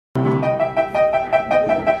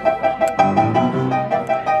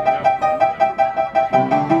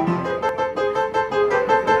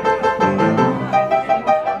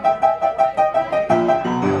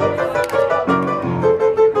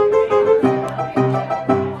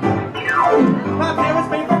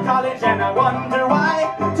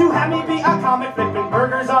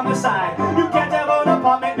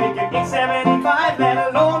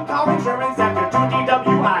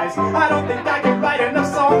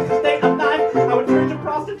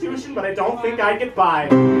I don't think I'd get by.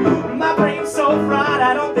 My brain's so fried,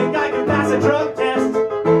 I don't think I could pass a drug test.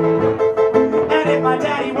 And if my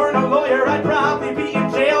daddy weren't a lawyer, I'd probably be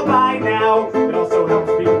in jail by now. It also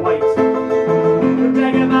helps being white. The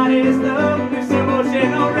thing about it is this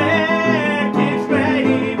emotional wreckage,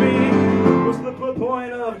 baby. What's the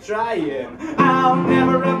point of trying? I'll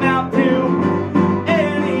never amount to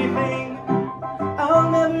anything.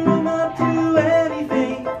 I'll never amount to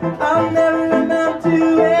anything. I'll never amount to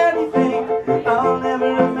anything. I'll never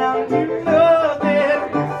amount to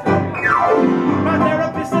nothing. My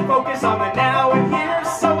therapist said focus on the now and here,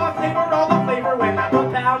 so I flavor all the flavor when I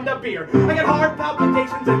pound a beer. I get heart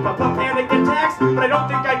palpitations and panic attacks, but I don't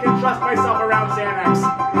think I can trust myself around Xanax.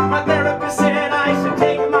 My therapist said I should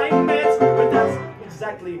take my meds, but that's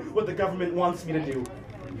exactly what the government wants me to do.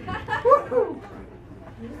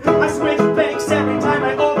 I switch banks every time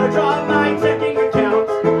I overdraw my checking account.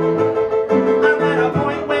 I'm at a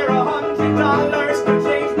point where $100 could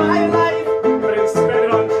change my life, but it's spend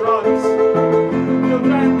it on drugs. So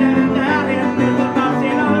grind that and that and live a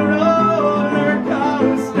mountain on a roller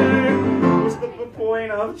coaster. What's the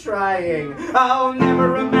point of trying? I'll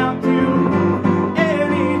never amount to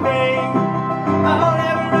anything. I'll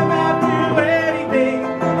never amount to anything.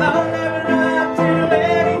 I'll never amount to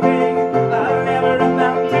anything. I'll never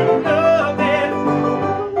amount to nothing. Whoa,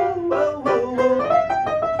 whoa, whoa.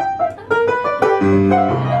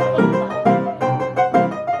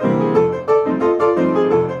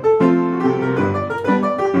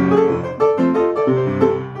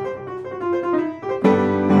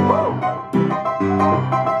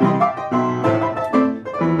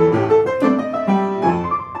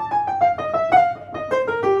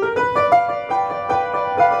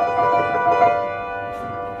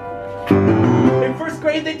 In first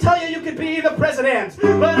grade, they tell you could be the president,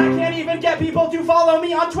 but I can't even get people to follow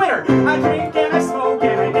me on Twitter. I drink and I smoke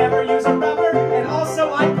and I never use a rubber, and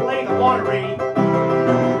also I play the lottery.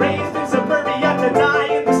 Raised in suburbia to die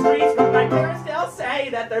in the streets, but my parents still say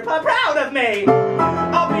that they're proud of me.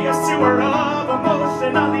 I'll be a sewer of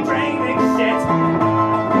emotionally draining shit,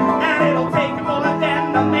 and it'll take more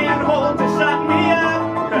than a manhole to shut me up.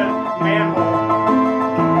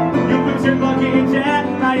 Manhole. You lose your luggage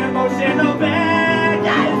and my emotional bag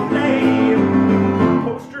is lame.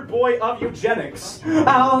 Poster boy of eugenics.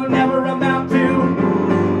 I'll never amount to